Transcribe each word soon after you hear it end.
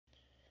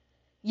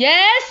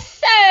Yes,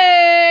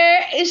 sir.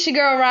 It's your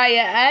girl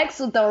Riah X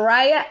with the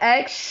Riah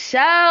X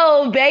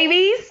Show,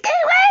 baby.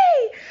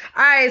 Skidway.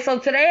 All right, so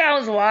today I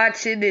was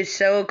watching this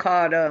show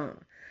called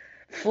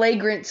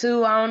Flagrant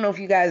 2. I don't know if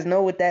you guys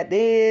know what that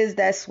is.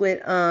 That's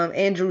with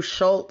Andrew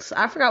Schultz.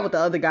 I forgot what the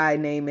other guy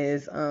name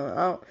is.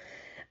 I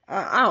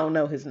don't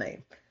know his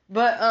name,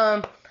 but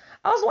I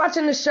was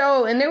watching the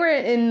show and they were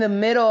in the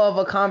middle of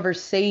a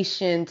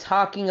conversation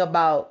talking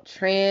about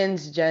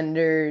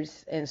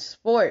transgenders in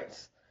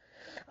sports.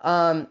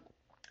 Um,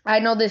 I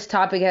know this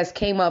topic has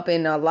came up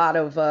in a lot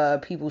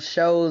of people's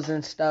shows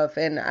and stuff,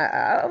 and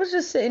I was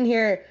just sitting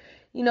here,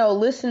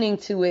 listening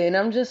to it, and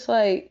I'm just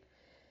like,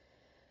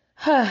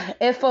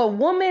 if a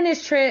woman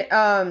is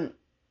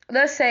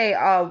let's say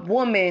a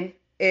woman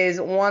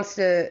wants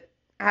to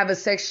have a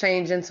sex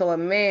change into a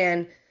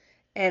man,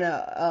 and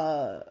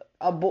a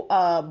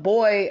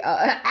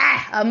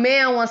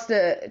man wants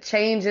to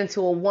change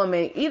into a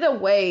woman. Either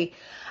way,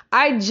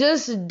 I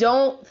just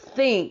don't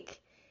think.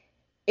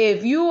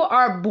 If you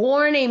are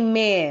born a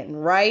man,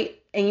 right,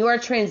 and you are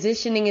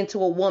transitioning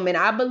into a woman,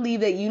 I believe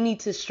that you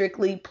need to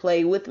strictly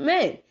play with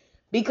men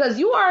because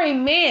you are a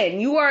man.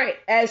 You were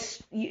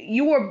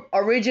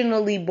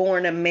originally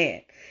born a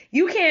man.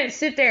 You can't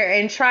sit there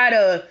and try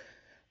to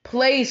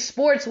play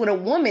sports with a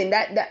woman.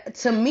 That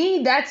to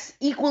me, that's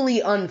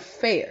equally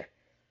unfair.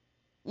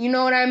 You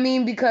know what I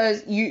mean?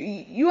 Because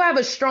you have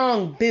a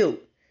strong build.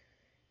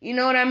 You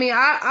know what I mean?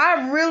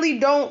 I really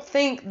don't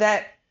think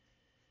that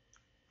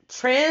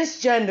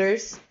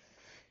transgenders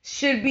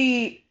should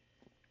be.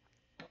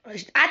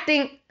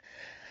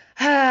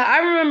 I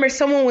remember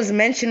someone was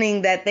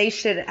mentioning that they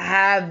should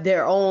have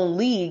their own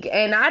league,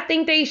 and I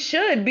think they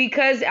should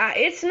because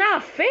it's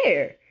not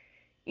fair.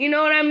 You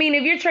know what I mean?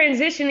 If you're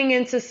transitioning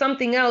into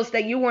something else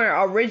that you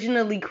weren't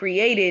originally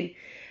created,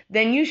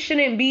 then you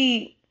shouldn't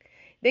play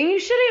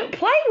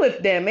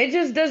with them. It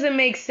just doesn't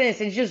make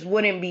sense. It just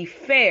wouldn't be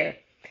fair.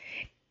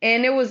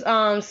 And there was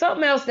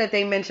something else that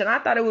they mentioned. I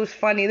thought it was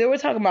funny. They were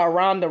talking about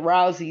Ronda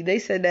Rousey. They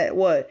said that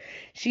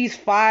she's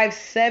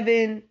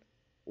 5'7",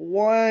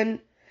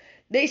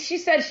 she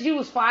said she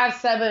was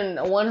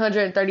 5'7",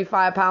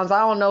 135 pounds. I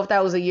don't know if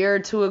that was a year or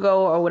two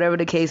ago or whatever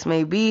the case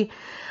may be.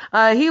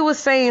 He was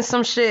saying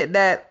some shit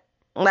that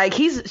like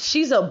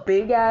she's a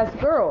big ass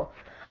girl.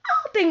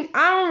 I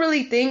don't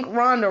really think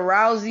Ronda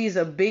Rousey is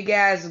a big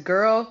ass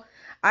girl.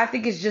 I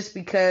think it's just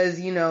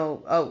because,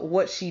 of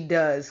what she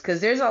does.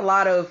 Because there's a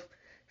lot of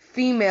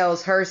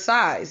females her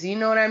size, you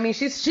know what I mean?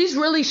 She's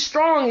really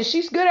strong and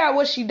she's good at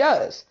what she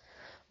does.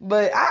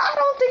 But I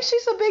don't think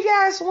she's a big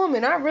ass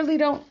woman. I really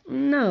don't.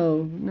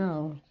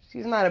 No.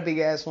 She's not a big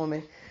ass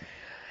woman.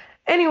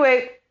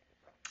 Anyway,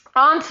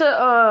 on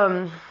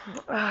to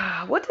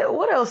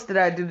what else did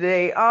I do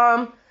today?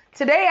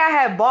 Today I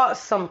had bought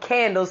some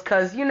candles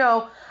cuz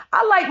I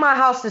like my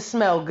house to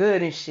smell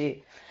good and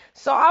shit.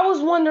 So I was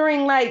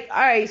wondering, like,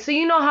 all right, so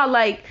you know how,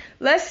 like,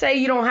 let's say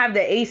you don't have the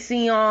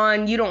AC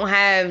on, you don't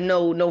have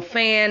no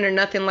fan or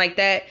nothing like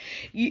that,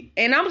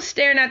 and I'm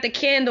staring at the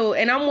candle,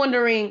 and I'm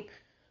wondering,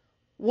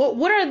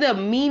 what are the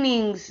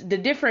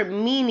different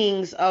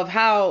meanings of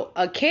how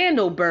a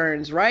candle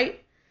burns,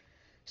 right?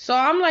 So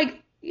I'm like,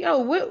 yo,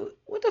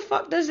 what the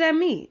fuck does that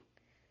mean?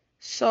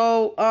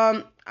 So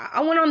I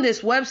went on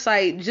this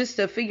website just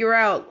to figure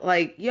out,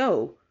 like,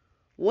 yo,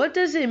 what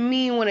does it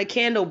mean when a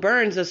candle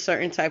burns a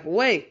certain type of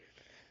way?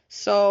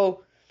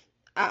 So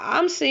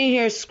I'm sitting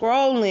here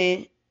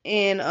scrolling,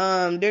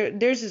 and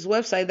there's this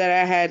website that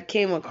I had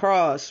came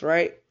across,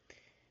 right?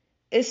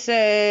 It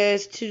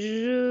says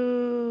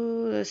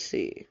let's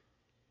see.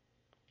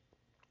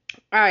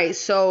 All right,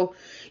 so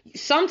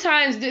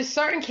sometimes there's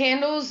certain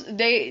candles,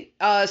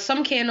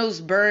 some candles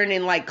burn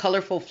in like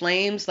colorful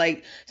flames.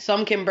 Like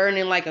some can burn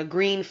in like a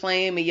green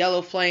flame, a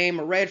yellow flame,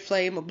 a red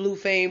flame, a blue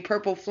flame,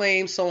 purple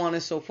flame, so on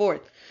and so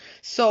forth.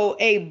 So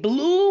a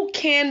blue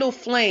candle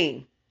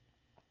flame,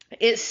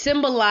 it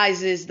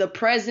symbolizes the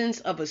presence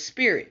of a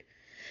spirit.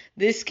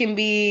 This can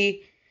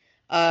be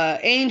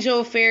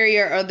angel, fairy,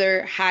 or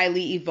other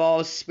highly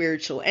evolved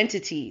spiritual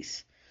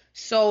entities.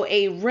 So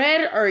a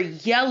red or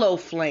yellow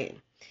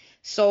flame.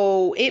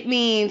 So it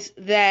means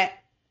that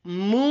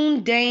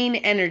mundane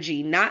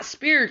energy, not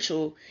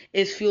spiritual,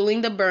 is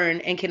fueling the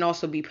burn and can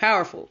also be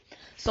powerful.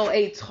 So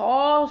a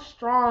tall,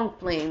 strong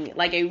flame,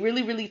 like a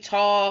really, really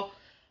tall,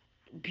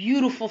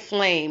 beautiful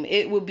flame,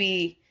 it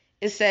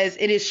says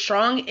it is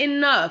strong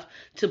enough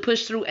to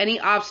push through any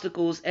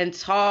obstacles and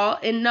tall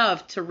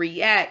enough to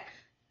react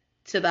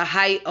to the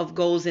height of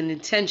goals and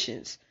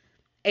intentions.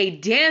 A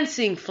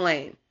dancing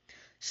flame.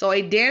 So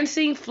a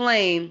dancing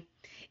flame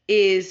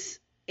is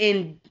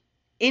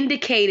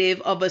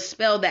indicative of a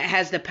spell that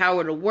has the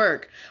power to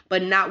work,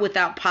 but not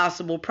without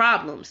possible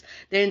problems.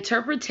 The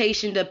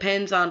interpretation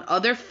depends on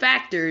other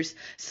factors,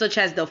 such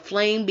as the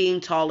flame being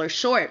tall or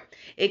short.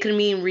 It can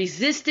mean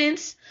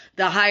resistance.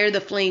 The higher the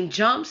flame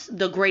jumps,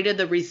 the greater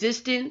the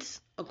resistance,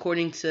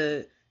 according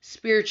to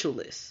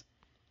spiritualists.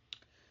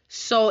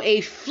 So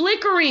a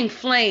flickering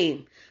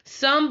flame.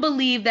 Some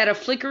believe that a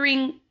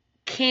flickering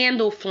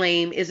candle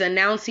flame is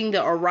announcing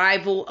the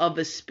arrival of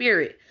a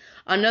spirit.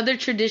 Another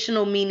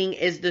traditional meaning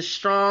is the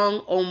strong,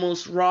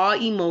 almost raw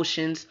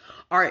emotions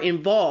are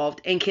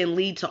involved and can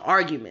lead to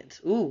arguments.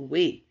 Ooh,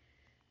 wait.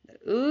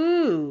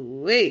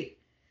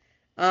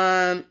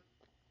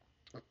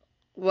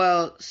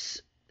 Well,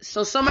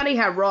 so somebody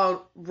had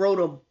wrote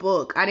a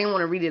book. I didn't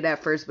want to read it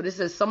at first, but it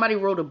says somebody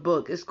wrote a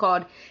book. It's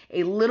called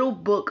A Little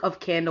Book of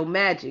Candle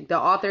Magic. The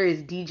author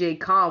is DJ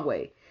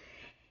Conway.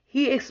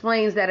 He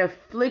explains that if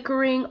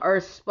flickering or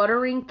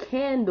sputtering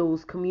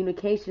candles,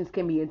 communications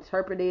can be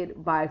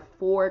interpreted by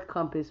 4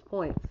 compass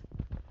points.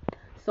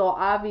 So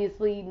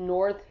obviously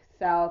north,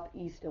 south,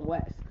 east, and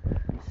west.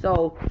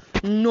 So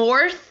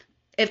north,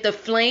 if the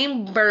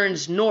flame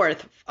burns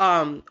north,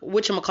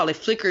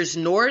 flickers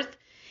north,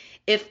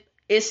 if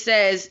it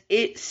says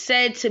it's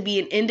said to be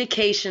an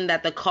indication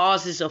that the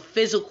cause is a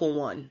physical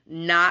one,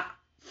 not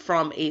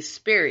from a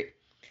spirit.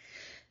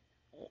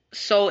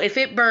 So if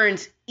it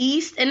burns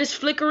east and is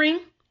flickering,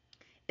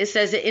 it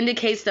says it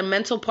indicates the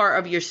mental part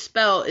of your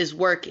spell is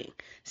working.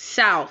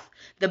 South,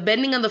 the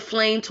bending of the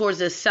flame towards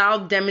the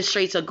south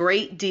demonstrates a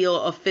great deal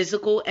of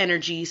physical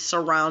energy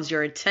surrounds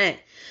your intent.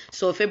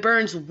 So if it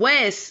burns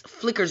west,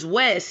 flickers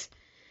west,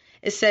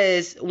 it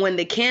says when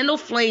the candle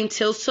flame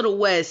tilts to the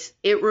west,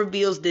 it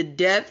reveals the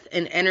depth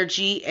and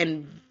energy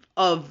and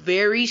of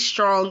very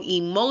strong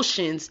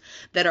emotions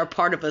that are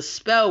part of a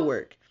spell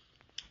work.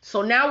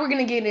 So now we're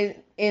going to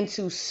get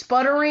into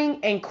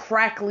sputtering and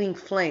crackling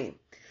flame.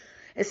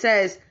 It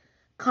says,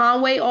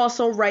 Conway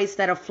also writes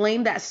that a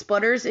flame that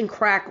sputters and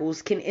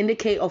crackles can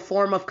indicate a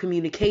form of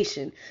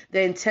communication.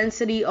 The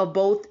intensity of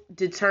both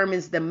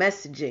determines the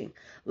messaging.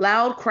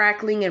 Loud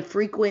crackling and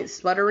frequent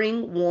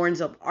sputtering warns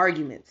of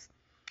arguments.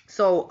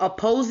 So,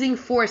 opposing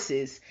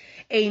forces.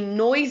 A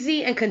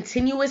noisy and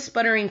continuous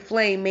sputtering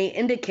flame may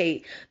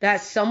indicate that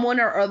someone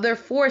or other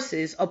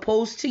forces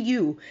opposed to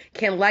you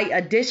can light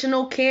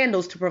additional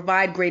candles to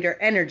provide greater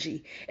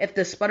energy. If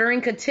the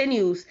sputtering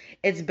continues,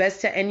 it's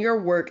best to end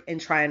your work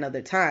and try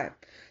another time.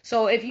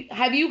 So,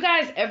 have you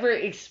guys ever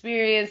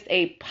experienced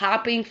a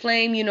popping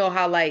flame? You know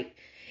how like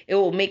it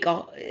will make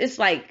it's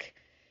like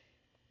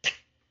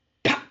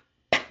pop,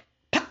 pop,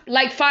 pop,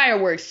 like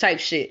fireworks type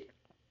shit.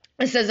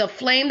 It says a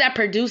flame that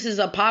produces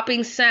a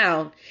popping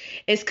sound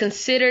is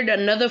considered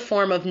another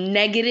form of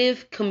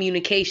negative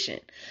communication.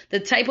 The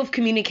type of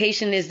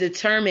communication is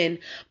determined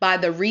by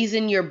the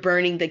reason you're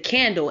burning the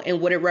candle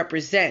and what it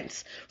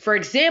represents. For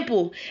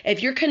example,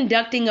 if you're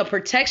conducting a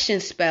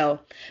protection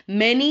spell,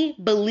 many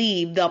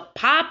believe the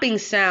popping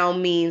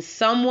sound means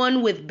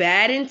someone with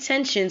bad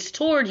intentions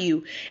toward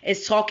you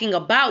is talking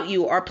about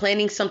you or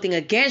planning something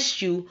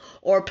against you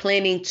or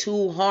planning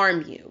to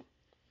harm you.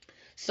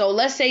 So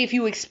let's say if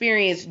you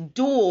experience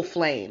dual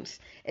flames,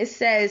 it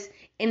says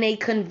in a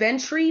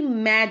conventory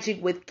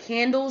magic with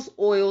candles,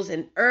 oils,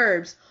 and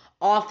herbs,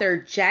 author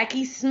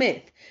Jackie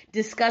Smith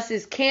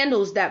discusses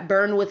candles that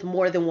burn with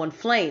more than one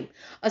flame.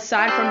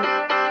 Aside from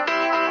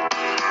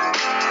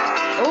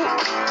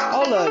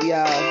hold up,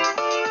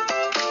 y'all.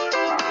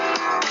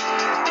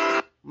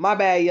 My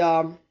bad,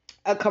 y'all.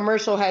 A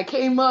commercial had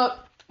came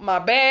up. My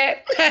bad.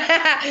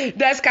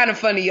 That's kind of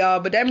funny,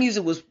 y'all. But that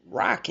music was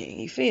rocking.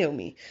 You feel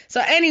me?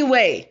 So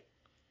anyway,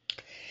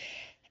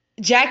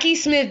 Jackie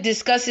Smith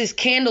discusses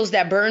candles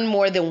that burn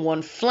more than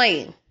one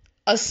flame.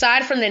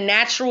 Aside from the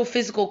natural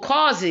physical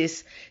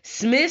causes,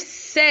 Smith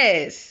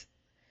says,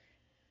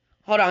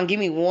 hold on, give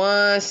me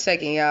 1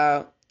 second,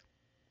 y'all.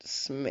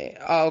 Smith.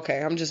 Oh,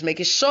 okay, I'm just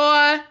making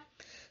sure.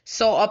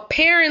 So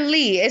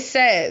apparently it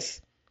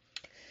says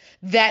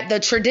that the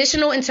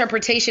traditional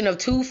interpretation of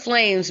 2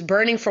 flames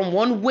burning from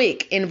one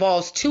wick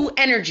involves 2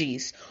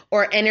 energies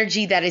or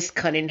energy that is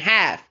cut in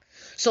half.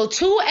 So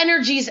 2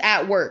 energies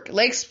at work.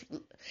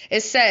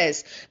 It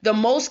says the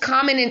most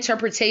common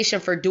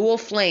interpretation for dual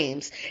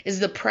flames is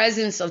the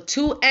presence of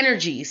 2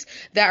 energies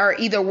that are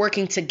either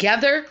working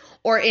together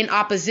or in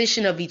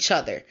opposition of each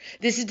other.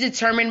 This is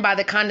determined by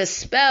the kind of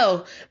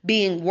spell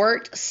being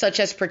worked, such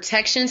as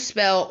protection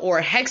spell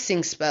or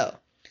hexing spell.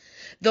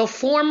 The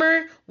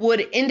former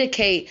would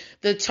indicate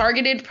the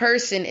targeted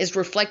person is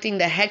reflecting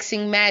the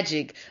hexing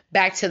magic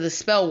back to the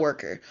spell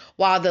worker,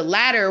 while the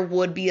latter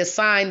would be a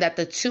sign that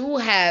the 2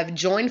 have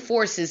joined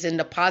forces in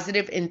the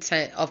positive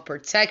intent of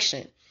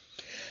protection.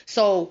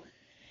 So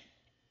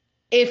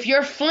if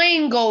your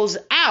flame goes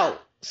out,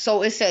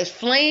 so it says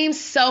flame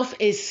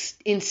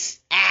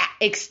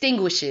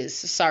extinguishes.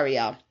 Sorry,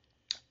 y'all.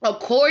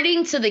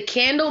 According to the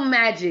Candle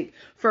Magic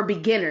for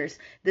Beginners,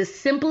 the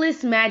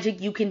simplest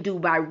magic you can do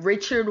by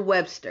Richard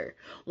Webster.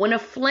 When a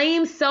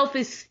flame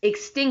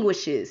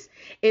extinguishes,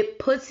 it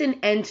puts an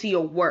end to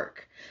your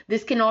work.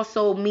 This can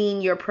also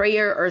mean your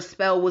prayer or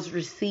spell was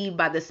received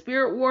by the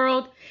spirit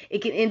world.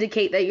 It can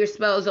indicate that your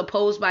spell is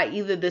opposed by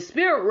either the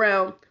spirit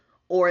realm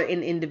or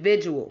an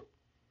individual.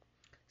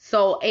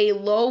 So a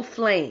low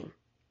flame.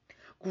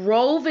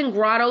 Grove and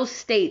Grotto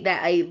state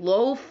that a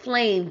low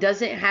flame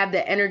doesn't have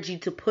the energy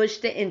to push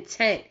the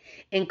intent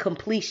in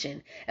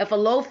completion. If a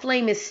low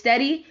flame is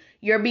steady,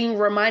 you're being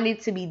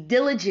reminded to be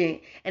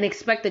diligent and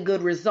expect a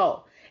good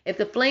result. If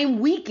the flame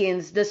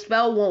weakens, the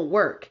spell won't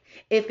work.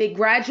 If it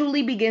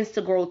gradually begins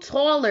to grow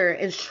taller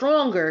and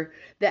stronger,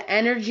 the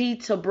energy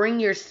to bring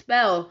your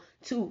spell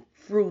to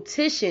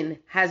fruition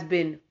has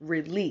been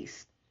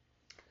released.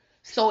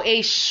 So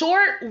a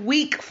short,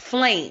 weak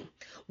flame.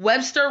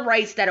 Webster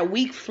writes that a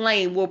weak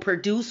flame will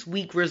produce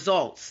weak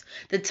results.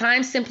 The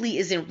time simply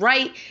isn't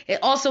right. It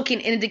also can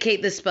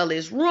indicate the spell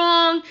is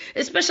wrong,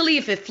 especially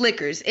if it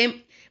flickers. It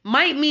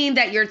might mean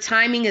that your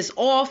timing is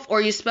off or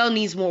your spell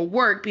needs more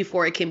work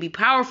before it can be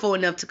powerful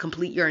enough to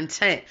complete your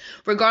intent.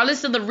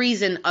 Regardless of the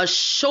reason, a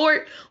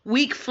short,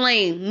 weak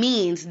flame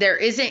means there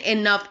isn't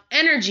enough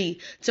energy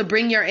to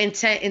bring your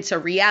intent into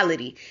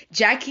reality.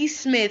 Jackie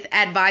Smith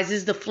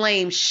advises the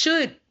flame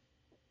should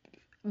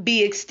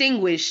be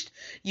extinguished.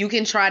 You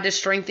can try to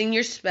strengthen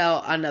your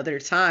spell another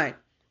time.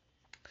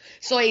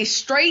 So a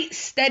straight,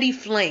 steady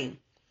flame.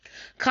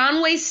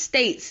 Conway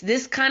states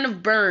this kind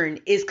of burn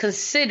is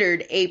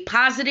considered a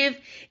positive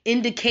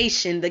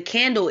indication the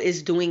candle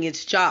is doing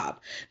its job.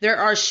 There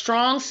are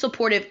strong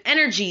supportive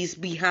energies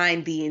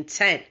behind the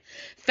intent.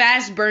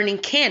 Fast burning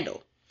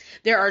candle.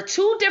 There are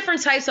two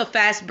different types of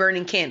fast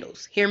burning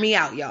candles. Hear me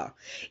out, y'all.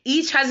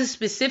 Each has a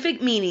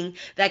specific meaning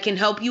that can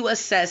help you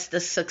assess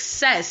the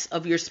success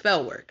of your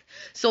spell work.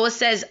 So it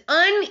says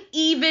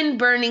uneven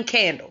burning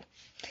candle.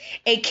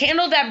 A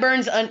candle that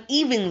burns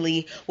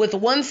unevenly with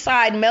one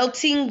side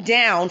melting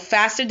down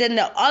faster than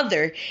the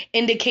other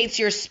indicates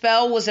your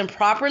spell wasn't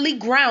properly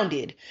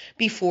grounded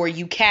before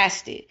you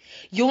cast it.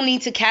 You'll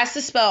need to cast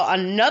the spell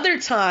another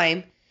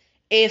time.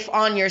 If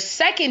on your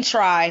second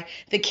try,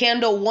 the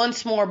candle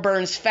once more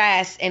burns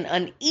fast and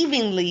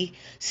unevenly,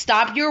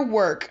 stop your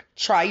work,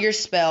 try your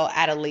spell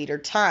at a later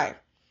time.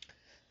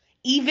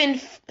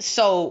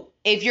 So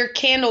if your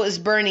candle is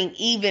burning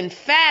even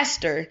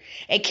faster,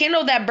 a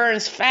candle that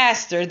burns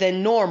faster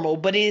than normal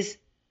but is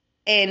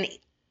an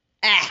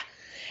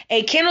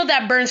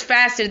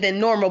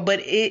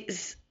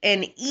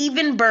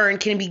even burn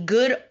can be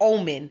good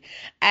omen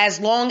as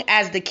long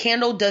as the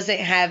candle doesn't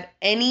have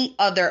any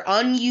other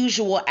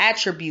unusual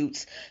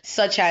attributes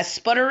such as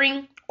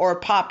sputtering or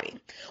popping.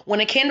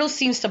 When a candle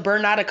seems to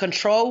burn out of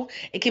control,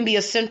 it can be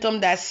a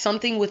symptom that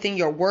something within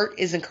your work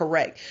isn't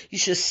correct. You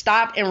should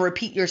stop and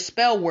repeat your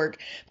spell work,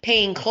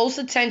 paying close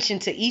attention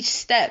to each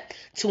step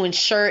to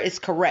ensure it's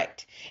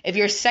correct. If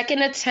your second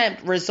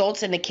attempt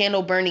results in the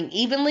candle burning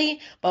evenly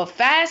but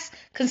fast,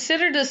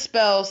 consider the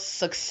spell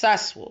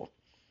successful.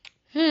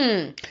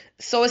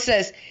 So it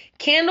says,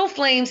 candle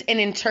flames and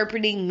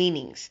interpreting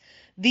meanings.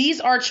 These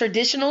are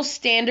traditional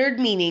standard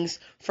meanings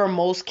for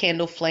most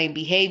candle flame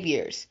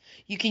behaviors.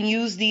 You can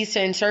use these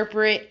to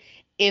interpret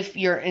if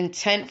your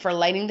intent for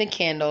lighting the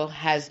candle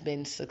has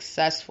been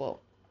successful.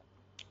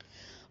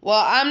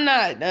 Well,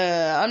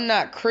 I'm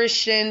not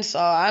Christian, so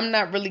I'm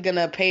not really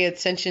gonna pay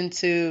attention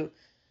to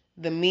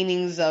the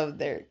meanings of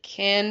their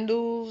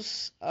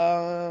candles.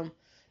 Let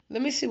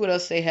me see what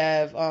else they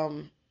have.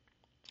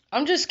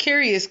 I'm just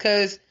curious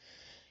because,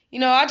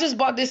 I just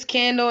bought this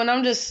candle and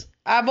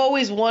I've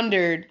always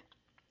wondered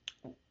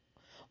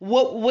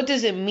what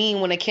does it mean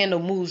when a candle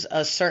moves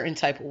a certain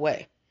type of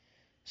way.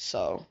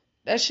 So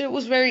that shit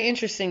was very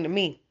interesting to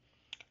me.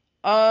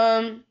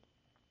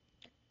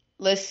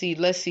 Let's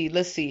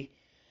see.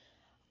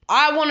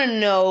 I want to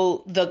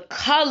know the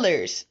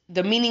colors,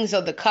 the meanings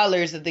of the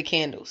colors of the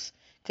candles.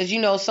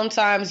 Because,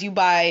 sometimes you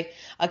buy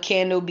a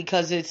candle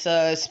because it's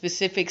a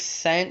specific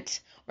scent.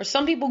 Or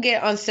some people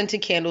get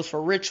unscented candles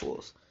for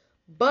rituals.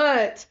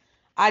 But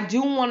I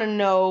do want to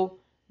know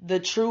the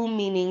true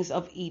meanings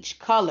of each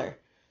color.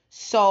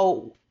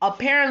 So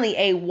apparently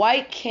a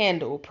white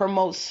candle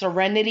promotes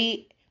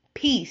serenity,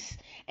 peace,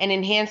 and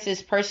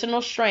enhances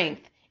personal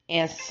strength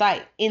and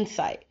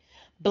insight.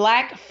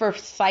 Black for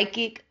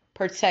psychic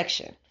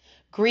protection.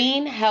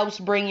 Green helps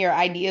bring your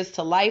ideas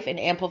to life and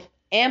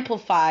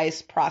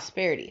amplifies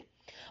prosperity.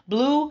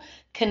 Blue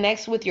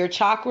connects with your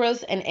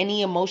chakras and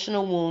any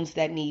emotional wounds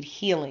that need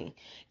healing.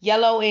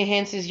 Yellow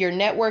enhances your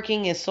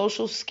networking and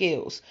social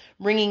skills,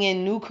 bringing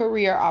in new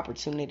career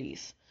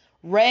opportunities.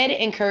 Red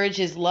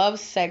encourages love,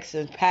 sex,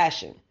 and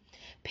passion.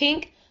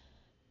 Pink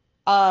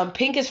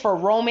is for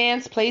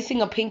romance.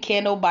 Placing a pink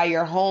candle by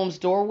your home's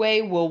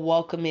doorway will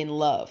welcome in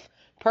love.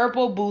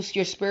 Purple boosts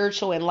your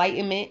spiritual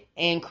enlightenment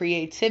and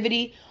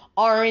creativity.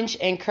 Orange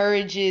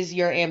encourages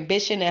your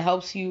ambition and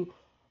helps you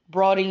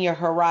broaden your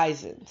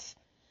horizons.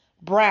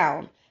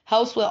 Brown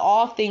helps with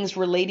all things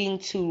relating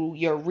to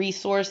your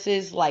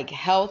resources like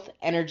health,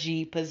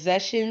 energy,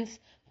 possessions,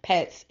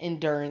 pets,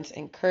 endurance,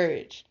 and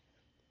courage.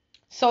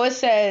 So it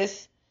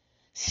says,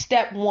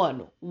 step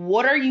 1,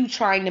 what are you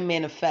trying to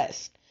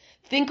manifest?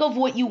 Think of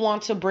what you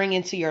want to bring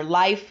into your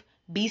life.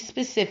 Be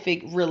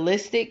specific,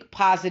 realistic,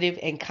 positive,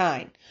 and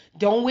kind.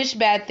 Don't wish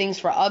bad things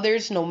for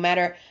others, no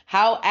matter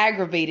how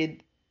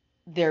aggravated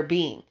they're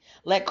being.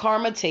 Let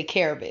karma take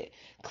care of it.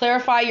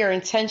 Clarify your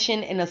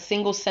intention in a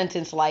single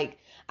sentence like,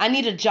 I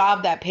need a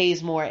job that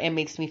pays more and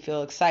makes me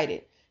feel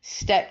excited.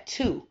 Step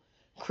 2,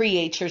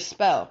 create your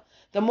spell.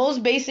 The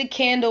most basic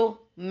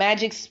candle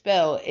magic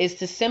spell is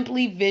to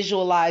simply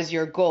visualize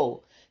your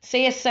goal.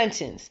 Say a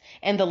sentence,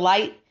 and the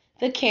light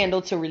the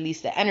candle to release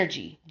the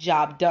energy.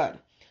 Job done.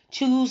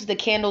 Choose the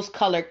candle's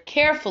color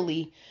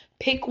carefully.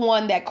 Pick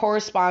one that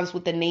corresponds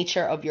with the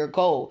nature of your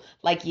goal,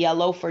 like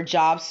yellow for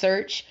job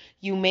search.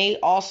 You may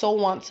also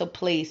want to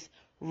place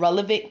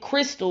relevant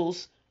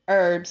crystals,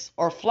 herbs,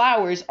 or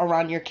flowers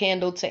around your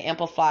candle to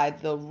amplify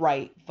the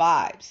right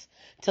vibes.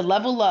 To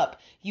level up,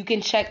 you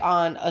can check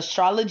on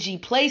astrology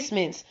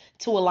placements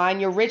to align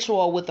your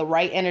ritual with the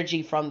right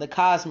energy from the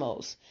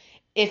cosmos.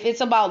 If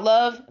it's about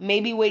love,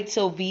 maybe wait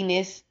till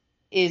Venus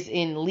is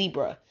in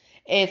Libra.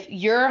 If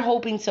you're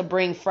hoping to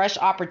bring fresh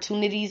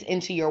opportunities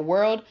into your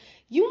world,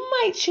 you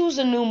might choose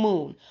a new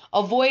moon.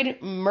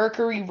 Avoid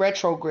Mercury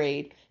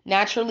retrograde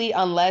naturally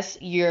unless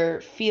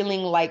you're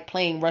feeling like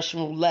playing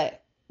Russian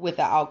roulette with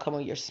the outcome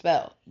of your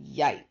spell.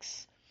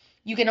 Yikes.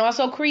 You can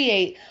also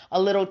create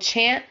a little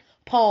chant,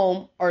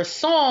 poem, or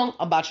song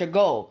about your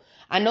goal.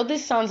 I know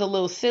this sounds a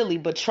little silly,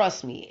 but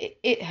trust me,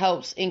 it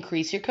helps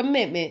increase your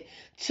commitment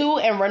to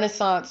and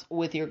renaissance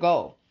with your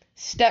goal.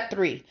 Step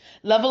 3,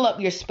 level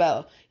up your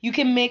spell. You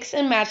can mix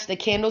and match the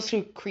candles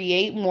to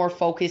create more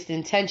focused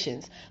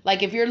intentions.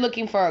 Like if you're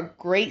looking for a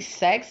great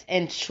sex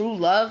and true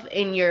love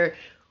in your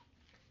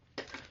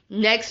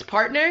next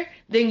partner,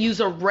 then use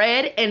a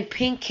red and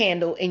pink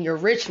candle in your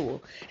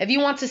ritual. If you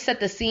want to set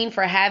the scene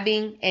for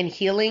having and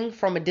healing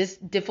from a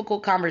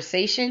difficult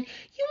conversation,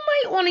 you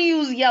might want to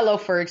use yellow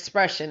for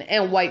expression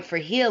and white for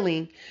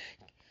healing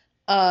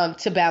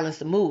to balance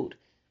the mood.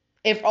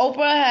 If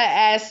Oprah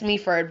had asked me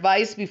for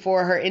advice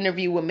before her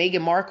interview with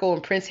Meghan Markle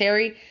and Prince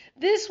Harry,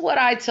 this is what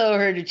I tell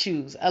her to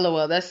choose.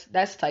 LOL,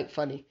 that's type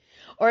funny.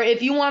 Or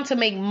if you want to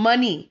make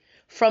money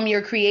from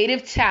your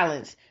creative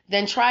talents,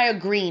 then try a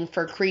green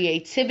for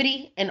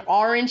creativity, an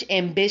orange,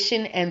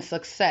 ambition, and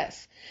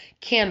success.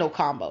 Candle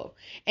combo.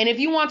 And if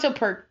you want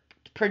to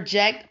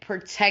project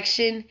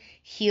protection,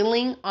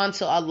 healing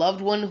onto a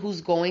loved one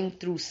who's going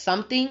through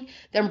something,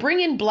 then bring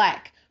in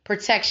black,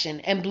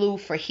 protection, and blue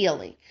for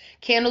healing.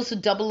 Candles to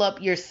double up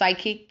your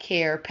psychic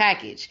care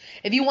package.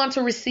 If you want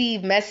to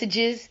receive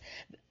messages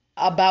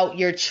about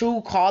your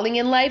true calling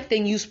in life,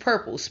 then use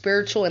purple,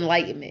 spiritual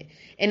enlightenment,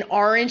 and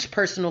orange,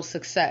 personal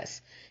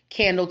success.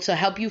 Candle to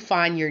help you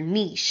find your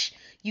niche.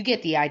 You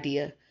get the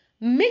idea.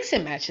 Mix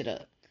and match it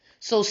up.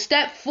 So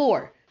step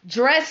 4,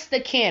 dress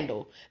the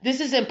candle. This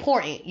is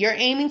important. You're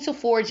aiming to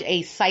forge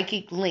a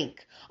psychic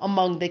link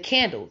among the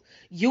candle.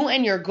 You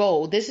and your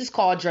goal. This is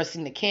called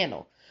dressing the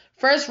candle.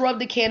 First, rub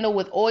the candle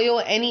with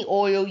oil. Any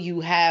oil you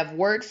have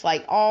works,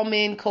 like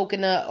almond,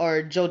 coconut,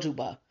 or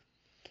jojoba.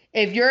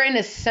 If you're an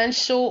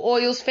essential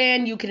oils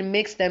fan, you can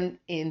mix them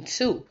in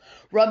too.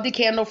 Rub the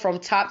candle from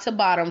top to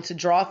bottom to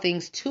draw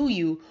things to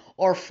you,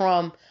 or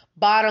from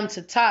bottom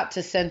to top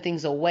to send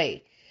things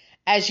away.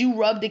 As you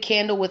rub the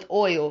candle with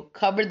oil,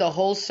 cover the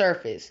whole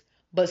surface,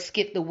 but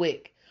skip the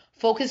wick.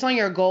 Focus on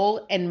your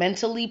goal and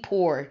mentally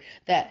pour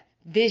that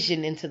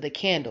vision into the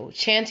candle.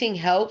 Chanting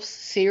helps,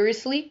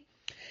 seriously.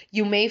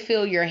 You may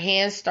feel your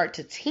hands start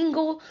to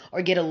tingle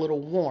or get a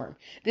little warm.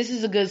 This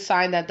is a good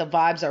sign that the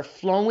vibes are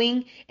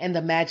flowing and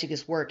the magic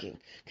is working.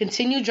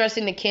 Continue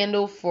dressing the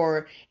candle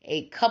for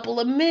a couple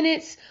of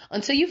minutes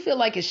until you feel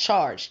like it's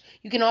charged.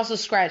 You can also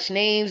scratch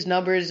names,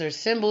 numbers, or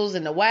symbols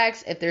in the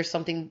wax if there's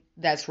something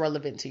that's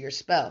relevant to your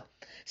spell.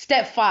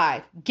 Step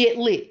 5, get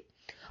lit.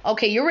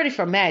 Okay, you're ready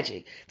for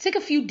magic. Take a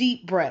few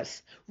deep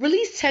breaths.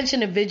 Release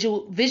tension and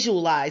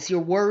visualize your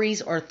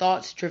worries or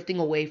thoughts drifting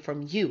away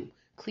from you.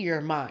 Clear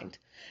your mind.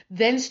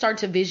 Then start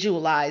to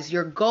visualize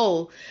your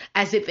goal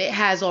as if it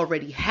has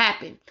already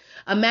happened.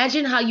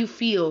 Imagine how you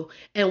feel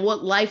and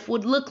what life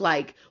would look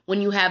like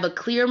when you have a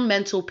clear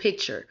mental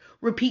picture.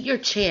 Repeat your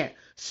chant,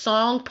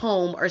 song,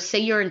 poem, or say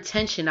your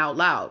intention out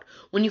loud.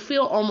 When you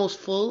feel almost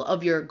full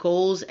of your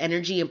goals,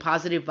 energy, and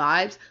positive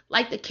vibes,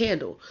 light the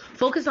candle.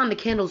 Focus on the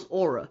candle's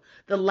aura,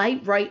 the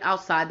light right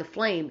outside the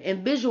flame,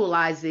 and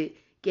visualize it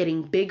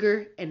getting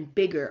bigger and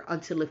bigger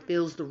until it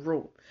fills the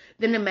room.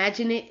 Then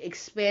imagine it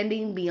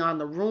expanding beyond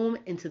the room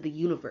into the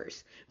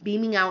universe,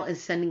 beaming out and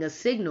sending a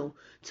signal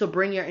to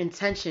bring your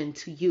intention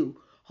to you.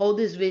 Hold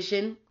this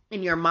vision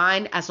in your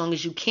mind as long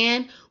as you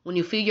can. When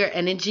you feel your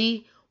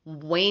energy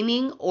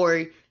waning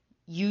or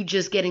you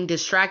just getting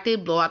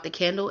distracted, blow out the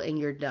candle and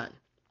you're done.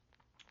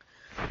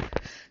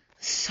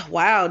 So,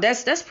 wow,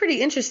 that's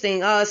pretty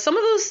interesting. Some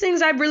of those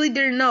things I really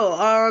didn't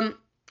know.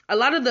 A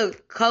lot of the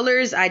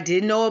colors I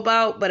did know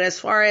about, but as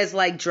far as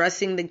like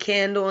dressing the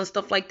candle and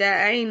stuff like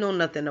that, I ain't know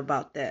nothing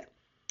about that.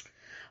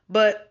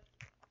 But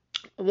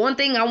one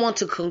thing I want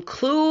to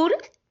conclude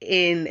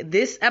in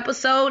this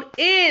episode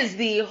is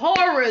the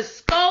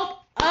horoscope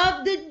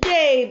of the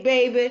day,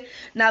 baby.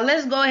 Now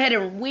let's go ahead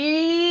and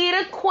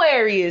read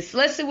Aquarius.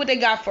 Let's see what they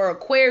got for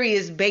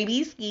Aquarius,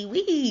 baby.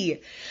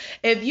 Ski-wee.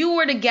 If you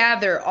were to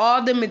gather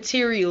all the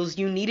materials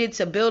you needed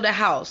to build a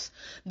house,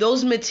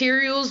 those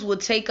materials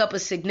would take up a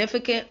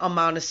significant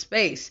amount of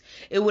space.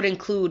 It would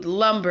include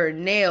lumber,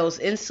 nails,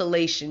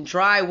 insulation,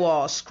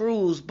 drywall,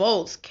 screws,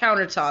 bolts,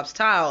 countertops,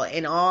 tile,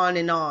 and on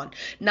and on.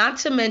 Not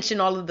to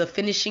mention all of the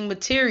finishing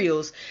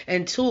materials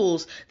and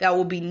tools that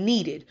will be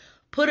needed.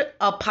 Put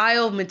a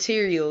pile of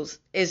materials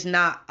is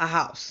not a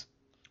house.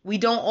 We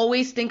don't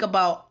always think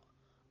about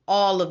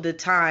all of the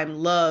time,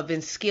 love,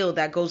 and skill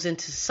that goes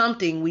into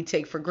something we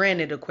take for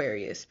granted,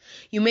 Aquarius.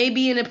 You may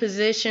be in a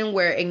position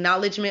where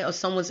acknowledgement of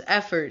someone's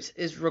efforts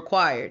is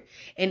required,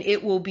 and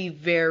it will be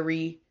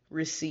very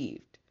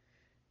received.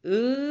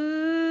 Ooh.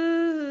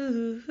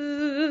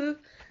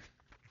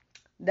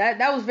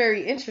 That was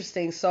very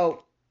interesting.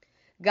 So,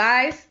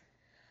 guys,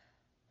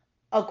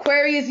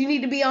 Aquarius, you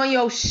need to be on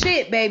your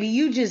shit, baby.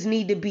 You just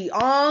need to be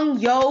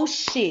on your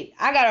shit.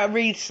 I gotta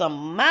read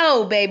some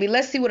more, baby.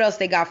 Let's see what else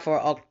they got for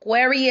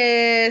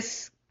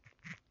Aquarius.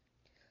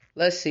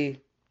 Let's see.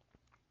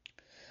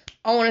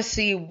 I want to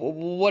see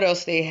what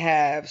else they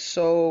have.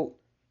 So,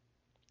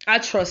 I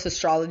trust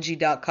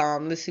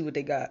astrology.com. Let's see what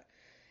they got.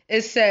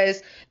 It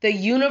says, the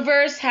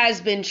universe has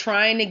been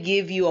trying to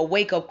give you a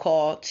wake-up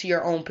call to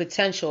your own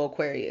potential,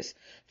 Aquarius.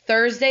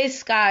 Thursday's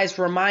skies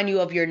remind you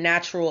of your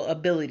natural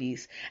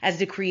abilities as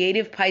the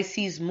creative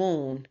Pisces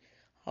moon,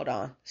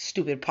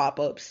 stupid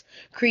pop-ups.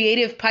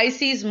 Creative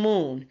Pisces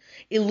moon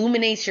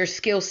illuminates your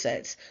skill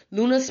sets.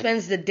 Luna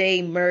spends the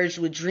day merged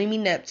with dreamy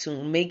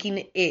Neptune,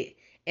 making it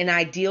an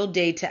ideal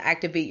day to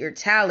activate your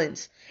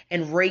talents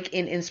and rake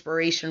in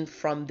inspiration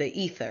from the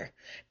ether.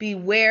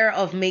 Beware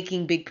of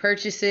making big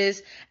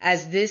purchases,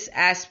 as this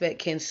aspect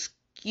can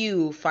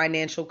skew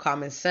financial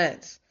common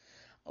sense.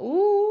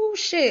 Ooh,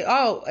 shit.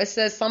 Oh, it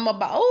says something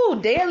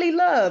about, daily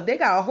love. They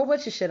got a whole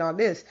bunch of shit on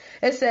this.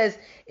 It says,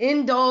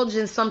 indulge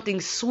in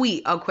something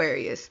sweet,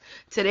 Aquarius.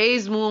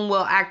 Today's moon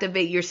will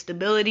activate your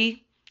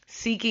stability,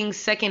 seeking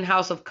second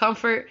house of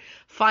comfort,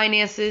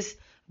 finances,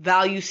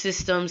 value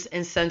systems,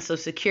 and sense of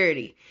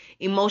security,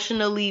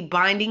 emotionally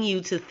binding you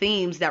to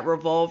themes that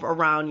revolve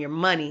around your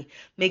money,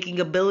 making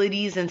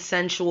abilities and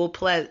sensual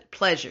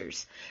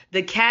pleasures.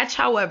 The catch,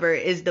 however,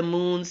 is the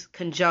moon's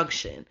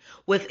conjunction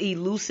with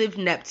elusive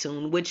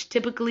Neptune, which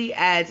typically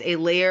adds a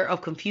layer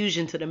of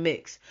confusion to the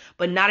mix,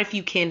 but not if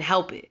you can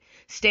help it.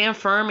 Stand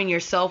firm in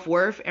your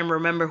self-worth and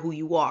remember who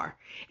you are.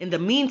 In the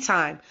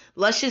meantime,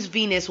 luscious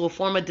Venus will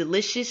form a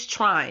delicious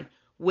trine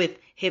with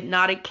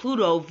hypnotic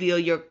Pluto via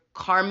your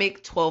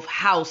karmic 12th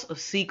house of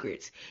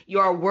secrets.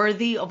 You are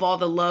worthy of all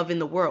the love in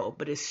the world,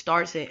 but it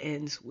starts and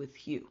ends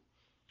with you.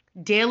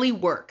 Daily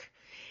work.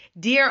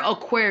 Dear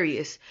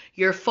Aquarius,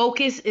 your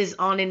focus is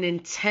on an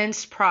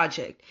intense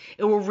project.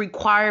 It will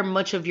require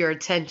much of your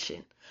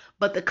attention,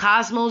 but the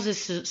cosmos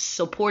is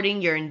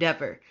supporting your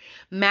endeavor.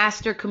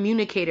 Master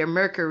communicator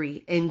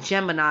Mercury in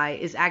Gemini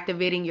is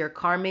activating your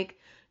karmic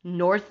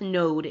north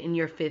node in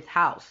your 5th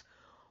house.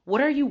 What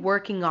are you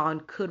working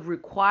on could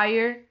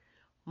require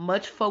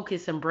much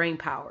focus and brain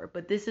power,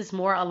 but this is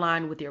more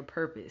aligned with your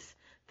purpose.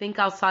 Think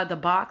outside the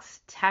box,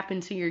 tap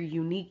into your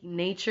unique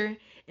nature.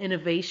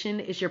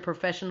 Innovation is your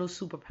professional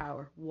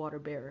superpower, water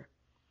bearer.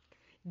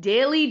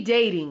 Daily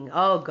dating.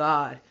 Oh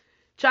God.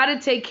 Try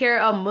to take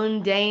care of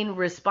mundane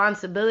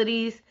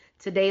responsibilities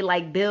today,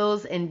 like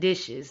bills and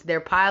dishes. They're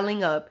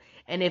piling up,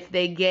 and if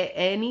they get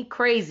any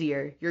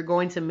crazier, you're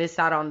going to miss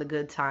out on the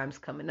good times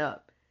coming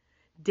up.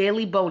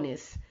 Daily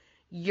bonus.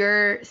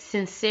 Your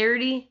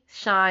sincerity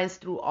shines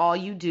through all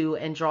you do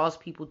and draws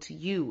people to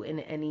you in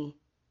any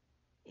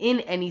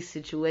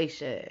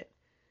situation.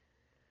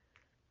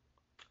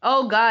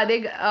 Oh God,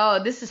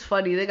 this is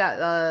funny. They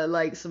got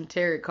like some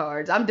tarot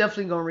cards. I'm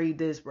definitely gonna read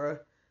this, bro.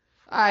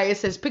 Alright, it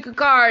says pick a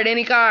card,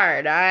 any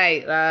card.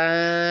 Alright,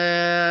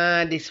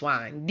 this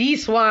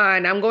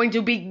one. I'm going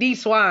to pick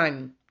this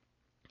one.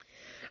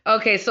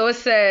 Okay, so it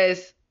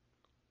says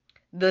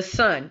the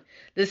sun.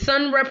 The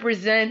sun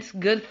represents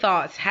good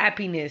thoughts,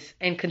 happiness,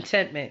 and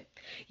contentment.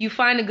 You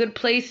find a good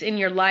place in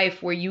your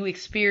life where you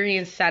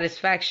experience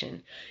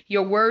satisfaction.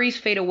 Your worries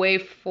fade away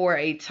for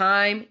a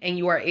time and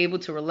you are able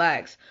to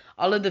relax.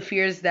 All of the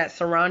fears that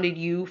surrounded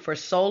you for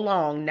so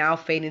long now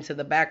fade into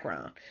the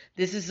background.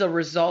 This is a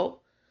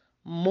result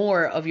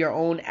more of your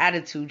own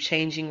attitude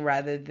changing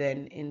rather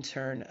than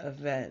internal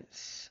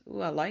events.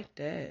 Ooh, I like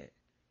that.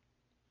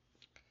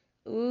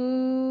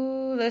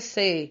 Ooh, let's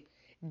see.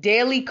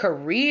 Daily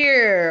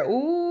career.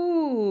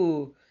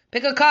 Ooh.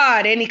 Pick a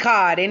card. Any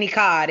card.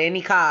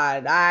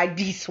 I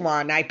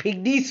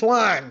pick this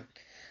one.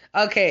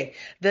 Okay.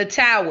 The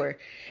Tower.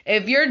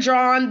 If you're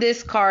drawn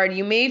this card,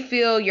 you may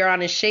feel you're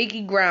on a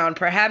shaky ground.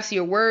 Perhaps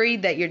you're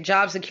worried that your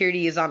job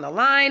security is on the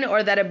line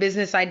or that a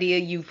business idea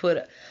you've put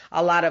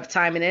a lot of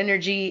time and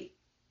energy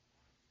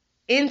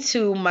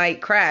into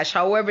might crash.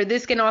 However,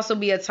 this can also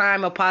be a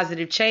time of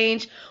positive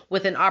change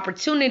with an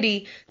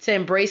opportunity to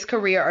embrace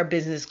career or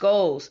business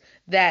goals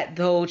that,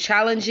 though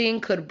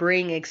challenging, could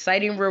bring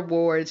exciting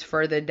rewards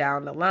further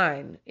down the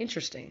line.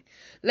 Interesting.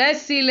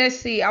 Let's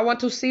see. I want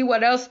to see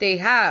what else they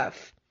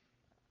have.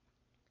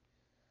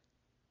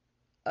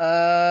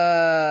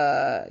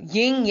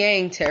 Yin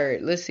Yang Tarot.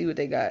 Let's see what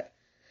they got.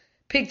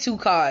 Pick 2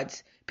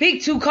 cards.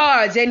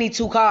 Any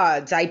 2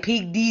 cards. I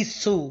pick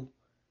these 2.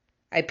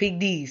 I pick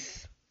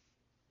these.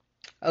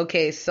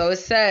 Okay, so it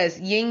says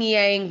Yin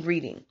Yang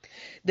reading.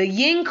 The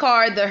Yin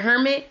card, the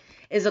Hermit,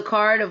 is a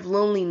card of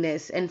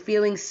loneliness and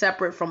feeling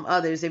separate from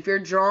others. If you're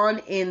drawn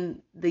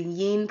in the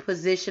yin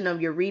position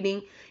of your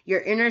reading, your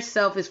inner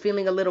self is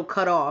feeling a little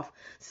cut off.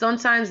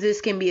 Sometimes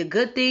this can be a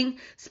good thing.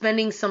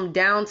 Spending some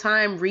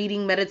downtime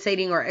reading,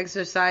 meditating, or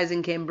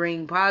exercising can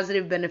bring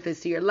positive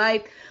benefits to your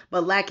life,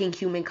 but lacking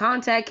human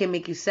contact can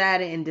make you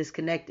sad and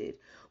disconnected.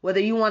 Whether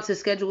you want to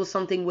schedule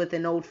something with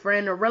an old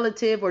friend or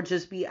relative or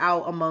just be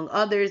out among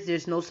others,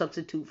 there's no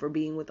substitute for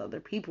being with other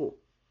people.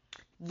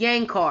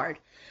 Yang card.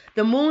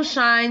 The moon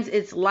shines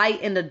its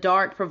light in the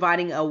dark,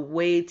 providing a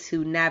way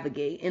to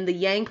navigate. In the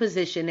Yang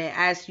position, it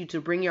asks you to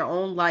bring your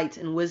own light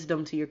and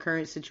wisdom to your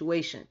current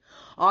situation.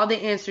 All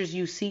the answers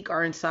you seek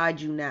are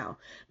inside you now.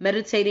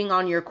 Meditating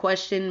on your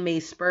question may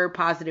spur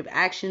positive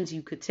actions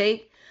you could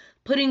take.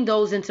 Putting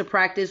those into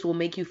practice will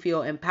make you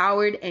feel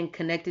empowered and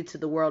connected to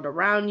the world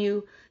around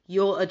you.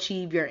 You'll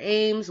achieve your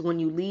aims when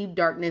you leave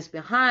darkness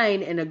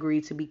behind and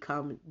agree to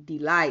become the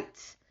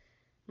light.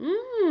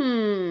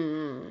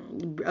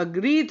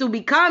 Agree to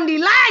become the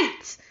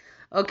light.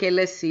 Okay,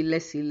 let's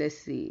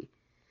see.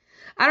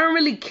 I don't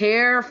really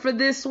care for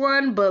this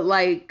one, but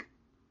like,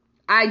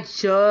 I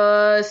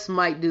just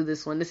might do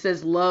this one. It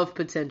says love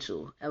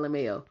potential.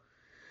 LMAO.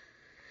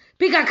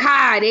 Pick a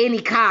card,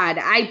 any card.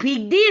 I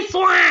pick this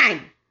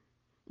one.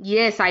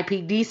 Yes, I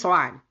picked this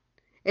one.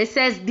 It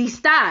says the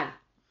star.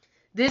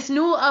 This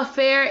new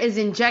affair is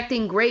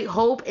injecting great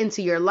hope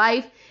into your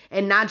life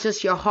and not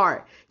just your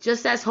heart.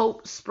 Just as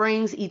hope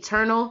springs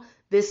eternal,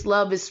 this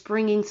love is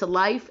springing to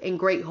life and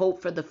great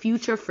hope for the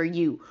future for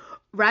you.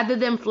 Rather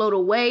than float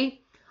away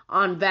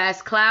on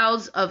vast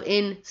clouds of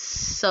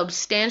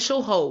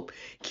insubstantial hope,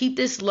 keep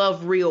this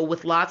love real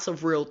with lots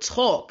of real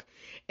talk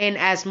and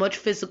as much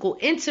physical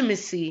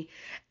intimacy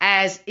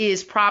as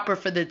is proper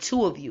for the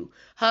two of you.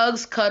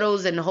 Hugs,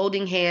 cuddles, and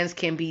holding hands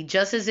can be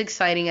just as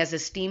exciting as the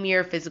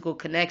steamier physical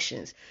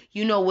connections.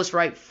 You know what's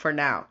right for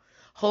now.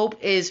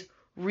 Hope is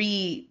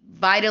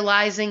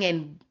revitalizing,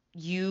 and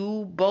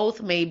you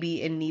both may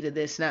be in need of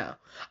this now.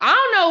 I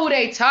don't know who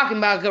they talking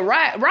about, because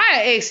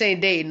Riah X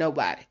ain't dating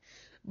nobody.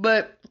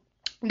 But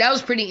that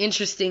was pretty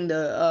interesting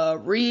to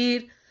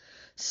read.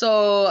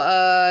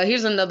 So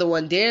here's another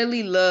one.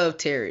 Dearly Love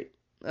Tarot.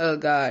 Oh,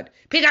 God.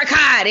 Pick a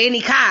card, any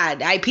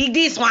card. I pick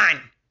this one.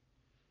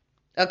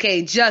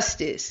 Okay,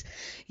 Justice.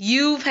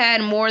 You've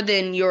had more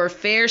than your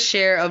fair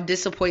share of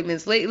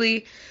disappointments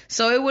lately,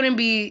 so it wouldn't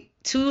be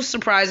too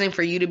surprising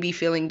for you to be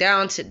feeling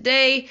down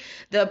today.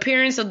 The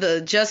appearance of the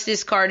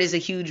Justice card is a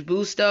huge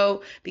boost,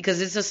 though, because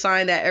it's a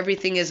sign that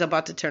everything is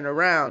about to turn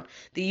around.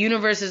 The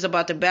universe is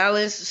about to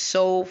balance,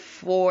 so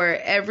for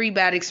every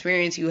bad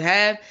experience you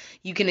have,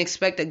 you can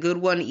expect a good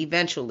one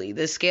eventually.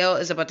 The scale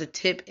is about to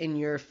tip in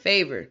your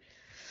favor.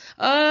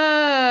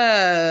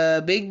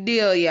 Big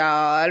deal, y'all.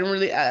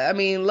 I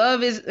mean,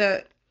 love is,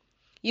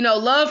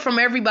 love from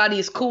everybody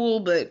is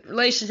cool, but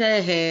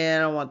relationship, I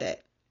don't want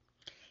that.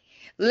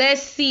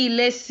 Let's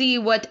see,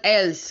 what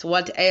else?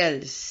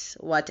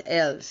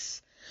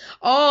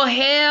 Oh,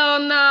 hell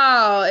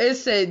no.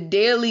 It's a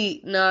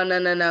daily,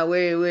 no,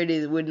 where it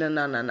is,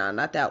 no,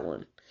 not that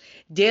one.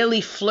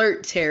 Daily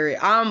Flirt Tarot.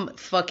 I'm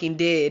fucking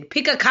dead.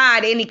 Pick a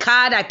card, any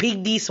card, I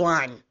pick this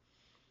one.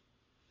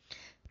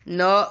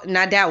 No,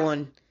 not that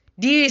one.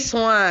 This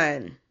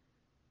one.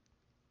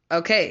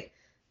 Okay.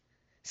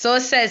 So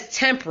it says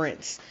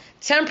Temperance.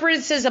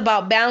 Temperance is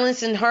about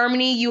balance and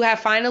harmony. You have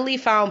finally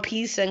found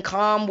peace and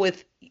calm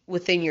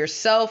within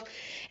yourself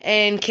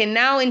and can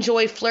now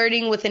enjoy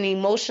flirting with an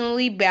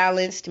emotionally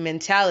balanced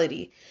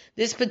mentality.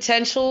 This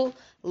potential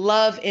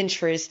love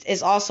interest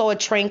is also a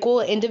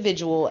tranquil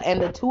individual, and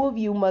the two of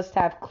you must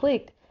have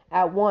clicked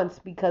at once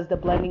because the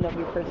blending of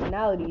your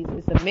personalities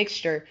is a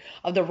mixture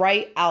of the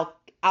right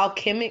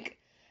alchemic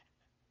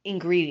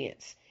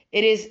ingredients.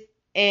 It is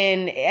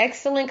an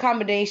excellent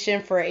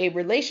combination for a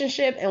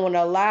relationship and will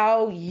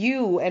allow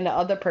you and the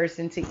other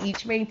person to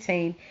each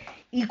maintain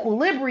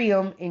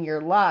equilibrium in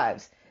your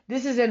lives.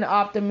 This is an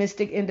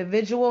optimistic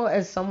individual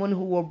and someone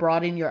who will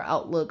broaden your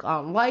outlook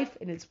on life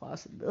and its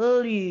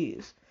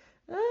possibilities.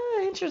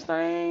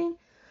 Interesting.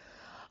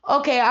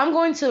 Okay, I'm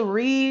going to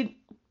read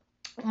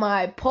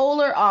my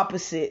polar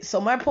opposite.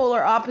 A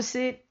polar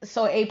opposite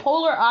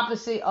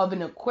of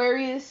an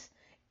Aquarius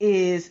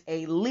is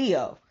a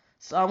Leo.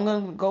 So I'm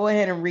going to go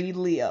ahead and read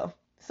Leo.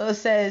 So it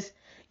says,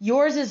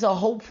 yours is a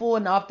hopeful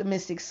and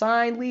optimistic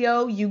sign,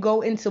 Leo. You go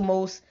into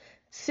most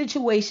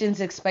situations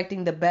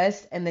expecting the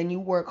best, and then you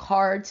work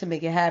hard to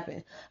make it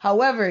happen.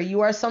 However, you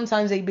are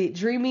sometimes a bit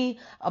dreamy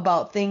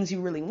about things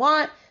you really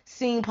want,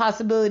 seeing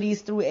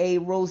possibilities through a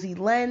rosy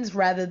lens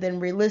rather than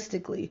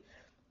realistically.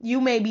 You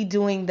may be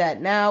doing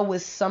that now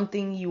with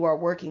something you are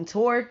working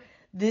toward.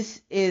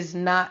 This is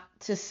not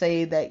to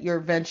say that your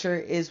venture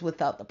is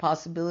without the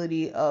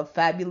possibility of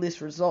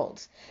fabulous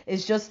results.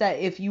 It's just that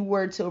if you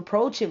were to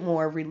approach it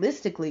more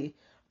realistically,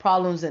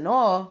 problems and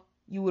all,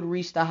 you would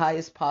reach the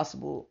highest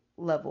possible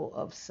level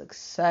of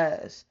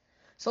success.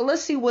 So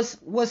let's see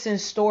what's in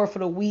store for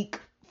the week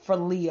for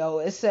Leo.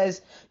 It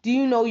says, do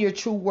you know your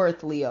true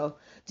worth, Leo?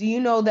 Do you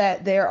know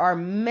that there are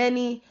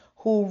many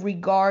who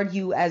regard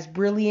you as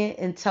brilliant,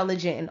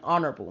 intelligent, and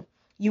honorable?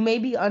 You may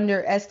be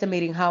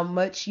underestimating how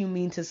much you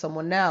mean to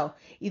someone now,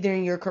 either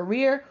in your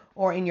career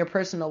or in your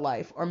personal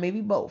life, or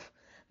maybe both.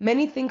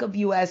 Many think of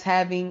you as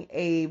having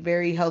a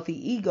very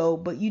healthy ego,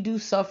 but you do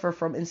suffer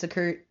from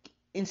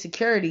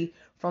insecurity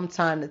from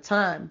time to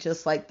time,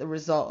 just like the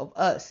result of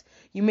us.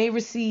 You may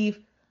receive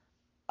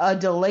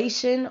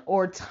adulation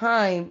or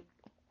time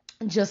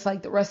just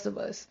like the rest of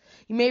us.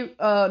 You may,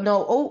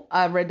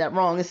 I read that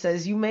wrong. It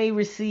says you may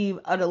receive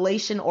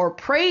adulation or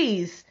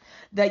praise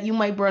that you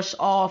might brush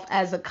off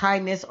as a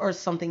kindness or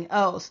something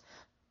else.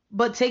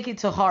 But take it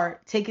to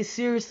heart. Take it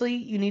seriously.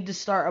 You need to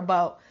start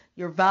about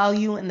your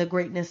value and the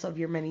greatness of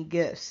your many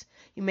gifts.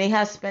 You may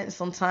have spent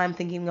some time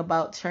thinking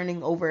about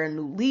turning over a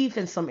new leaf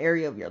in some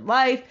area of your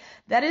life.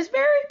 That is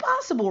very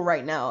possible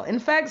right now. In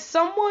fact,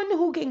 someone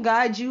who can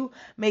guide you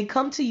may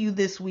come to you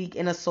this week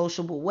in a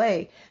sociable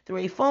way through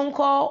a phone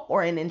call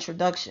or an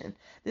introduction.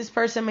 This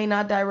person may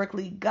not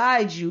directly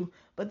guide you,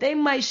 but they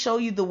might show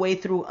you the way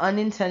through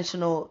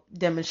unintentional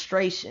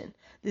demonstration.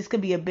 This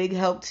could be a big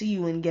help to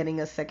you in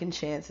getting a second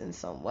chance in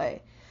some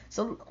way.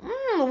 So,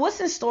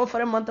 what's in store for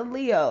the month of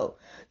Leo?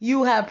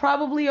 You have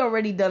probably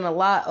already done a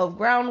lot of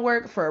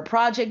groundwork for a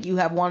project you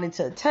have wanted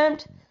to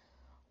attempt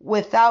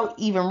without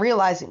even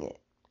realizing it.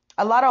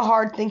 A lot of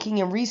hard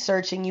thinking and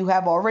researching you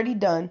have already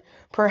done,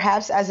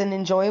 perhaps as an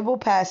enjoyable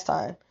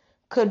pastime,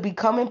 could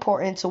become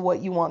important to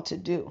what you want to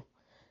do.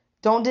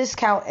 Don't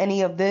discount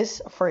any of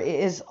this, for it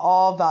is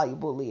all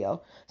valuable,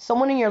 Leo.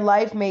 Someone in your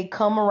life may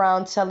come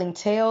around telling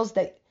tales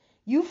that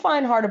you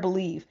find hard to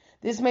believe.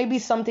 This may be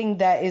something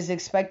that is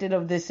expected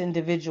of this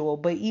individual,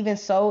 but even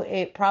so,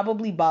 it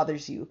probably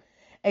bothers you.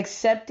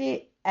 Accept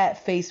it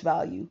at face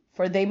value,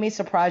 for they may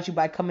surprise you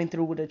by coming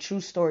through with a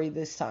true story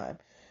this time.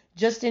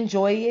 Just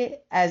enjoy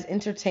it as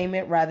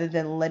entertainment rather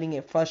than letting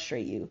it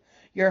frustrate you.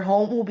 Your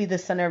home will be the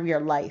center of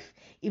your life,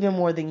 even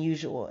more than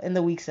usual, in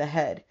the weeks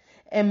ahead.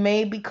 It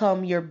may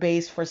become your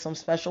base for some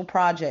special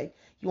project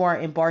you are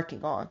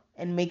embarking on,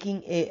 and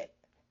making it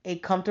a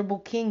comfortable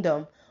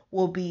kingdom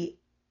will be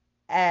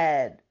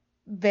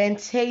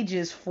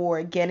advantageous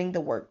for getting the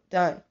work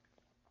done.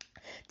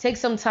 Take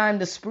some time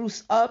to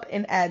spruce up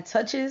and add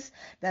touches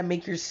that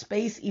make your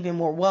space even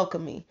more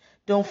welcoming.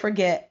 Don't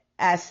forget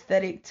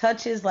aesthetic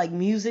touches like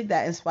music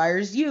that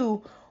inspires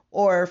you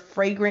or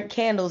fragrant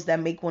candles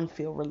that make one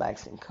feel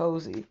relaxed and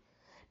cozy.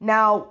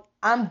 Now,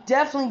 I'm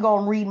definitely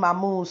going to read my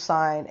moon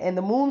sign, and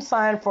the moon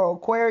sign for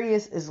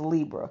Aquarius is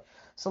Libra.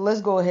 So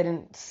let's go ahead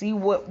and see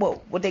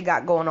what they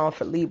got going on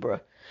for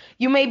Libra.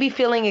 You may be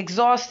feeling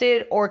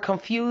exhausted or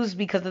confused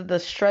because of the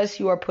stress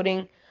you are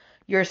putting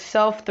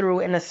yourself through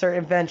in a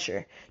certain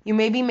venture. You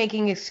may be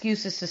making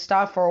excuses to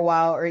stop for a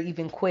while or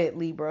even quit,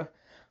 Libra,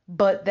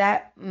 but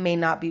that may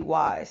not be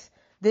wise.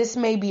 This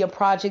may be a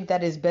project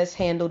that is best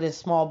handled in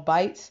small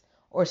bites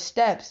or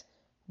steps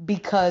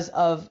because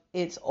of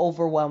its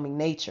overwhelming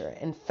nature.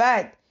 In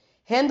fact,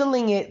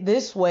 handling it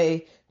this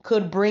way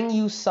could bring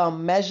you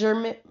some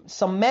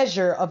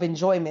measure of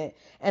enjoyment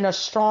and a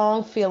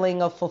strong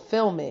feeling of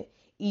fulfillment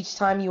each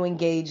time you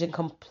engage and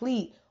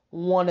complete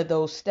one of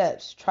those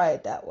steps. Try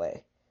it that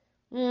way.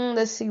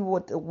 Let's see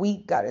what the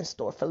week got in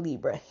store for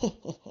Libra.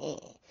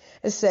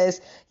 It says,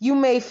 you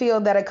may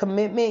feel that a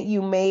commitment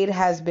you made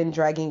has been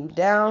dragging you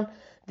down.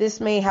 This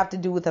may have to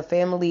do with a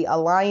family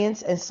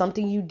alliance and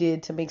something you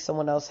did to make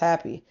someone else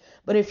happy.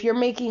 But if you're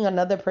making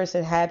another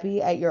person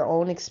happy at your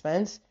own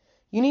expense,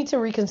 you need to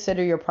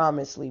reconsider your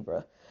promise,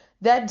 Libra.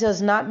 That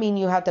does not mean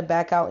you have to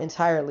back out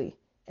entirely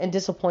and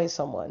disappoint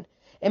someone.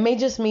 It may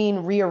just mean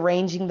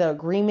rearranging the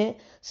agreement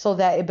so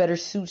that it better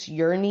suits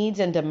your needs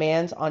and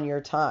demands on your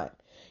time.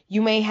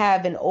 You may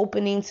have an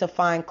opening to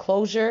find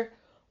closure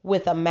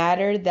with a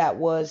matter that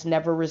was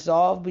never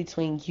resolved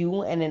between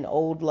you and an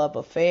old love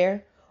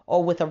affair,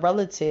 or with a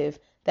relative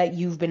that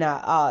you've been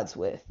at odds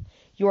with.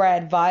 You are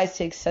advised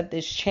to accept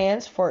this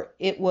chance, for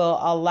it will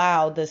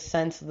allow the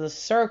sense of the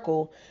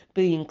circle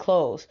being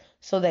closed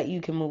so that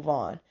you can move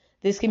on.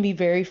 This can be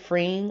very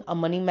freeing. A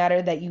money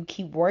matter that you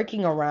keep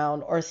working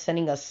around or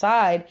setting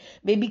aside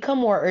may become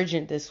more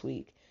urgent this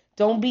week.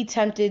 Don't be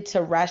tempted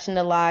to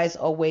rationalize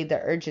away the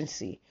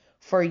urgency,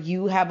 for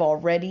you have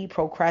already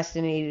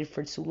procrastinated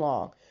for too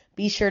long.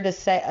 Be sure to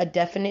set a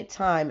definite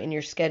time in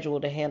your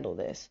schedule to handle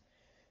this.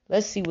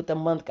 Let's see what the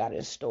month got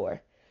in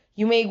store.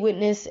 You may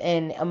witness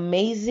an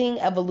amazing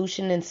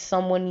evolution in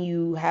someone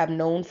you have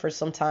known for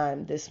some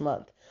time this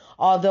month.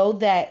 Although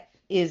that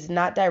is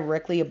not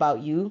directly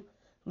about you,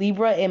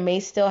 Libra, it may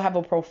still have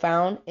a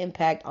profound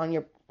impact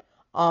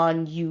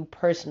on you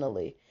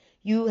personally.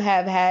 You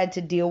have had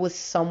to deal with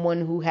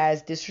someone who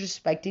has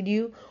disrespected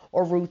you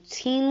or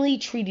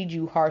routinely treated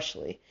you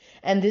harshly.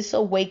 And this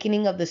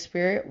awakening of the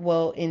spirit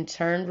will in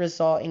turn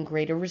result in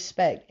greater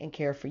respect and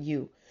care for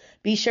you.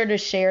 Be sure to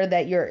share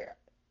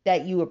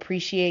that you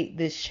appreciate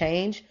this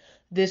change.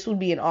 This would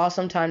be an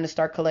awesome time to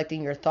start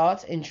collecting your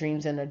thoughts and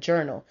dreams in a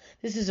journal.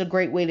 This is a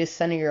great way to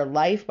center your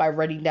life by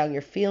writing down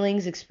your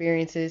feelings,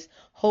 experiences,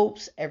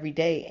 hopes every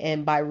day.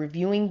 And by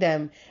reviewing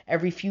them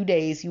every few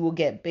days, you will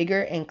get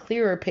bigger and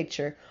clearer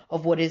picture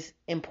of what is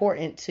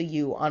important to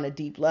you on a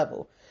deep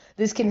level.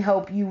 This can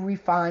help you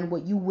refine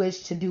what you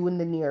wish to do in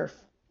the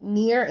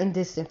near and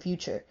distant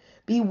future.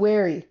 Be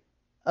wary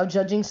of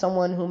judging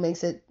someone who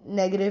makes a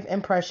negative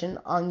impression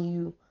on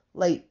you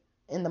late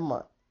in the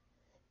month.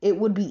 It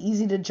would be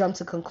easy to jump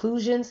to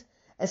conclusions,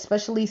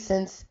 especially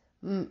since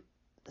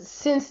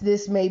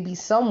this may be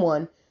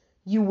someone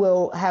you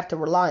will have to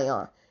rely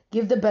on.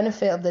 Give the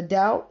benefit of the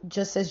doubt,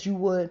 just as you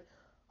would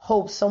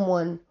hope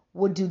someone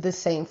would do the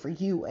same for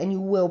you, and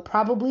you will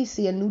probably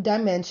see a new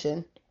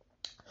dimension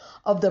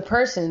of the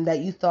person that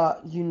you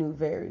thought you knew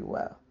very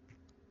well.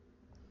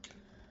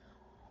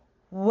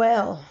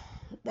 Well,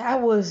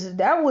 that was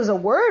a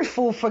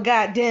wordful for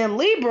goddamn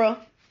Libra.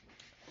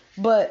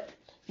 But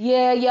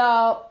yeah,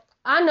 y'all,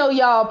 I know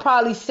y'all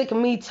probably sick of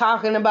me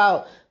talking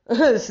about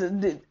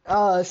certain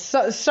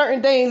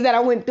things that I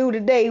went through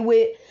today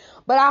with,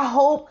 but I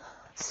hope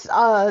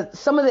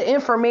some of the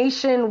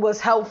information was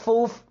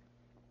helpful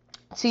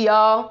to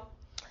y'all.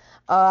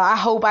 I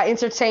hope I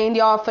entertained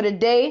y'all for the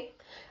day.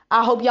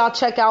 I hope y'all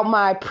check out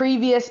my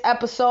previous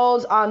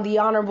episodes on the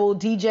Honorable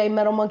DJ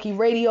Metal Monkey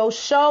Radio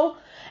Show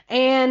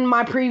and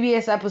my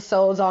previous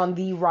episodes on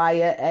the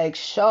Riah X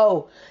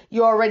Show.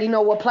 You already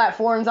know what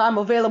platforms I'm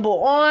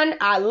available on.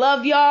 I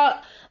love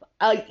y'all.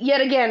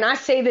 Yet again, I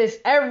say this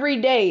every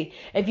day.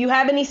 If you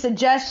have any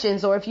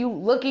suggestions or if you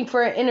looking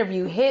for an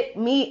interview, hit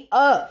me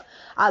up.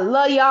 I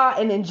love y'all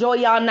and enjoy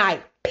y'all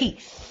night.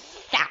 Peace.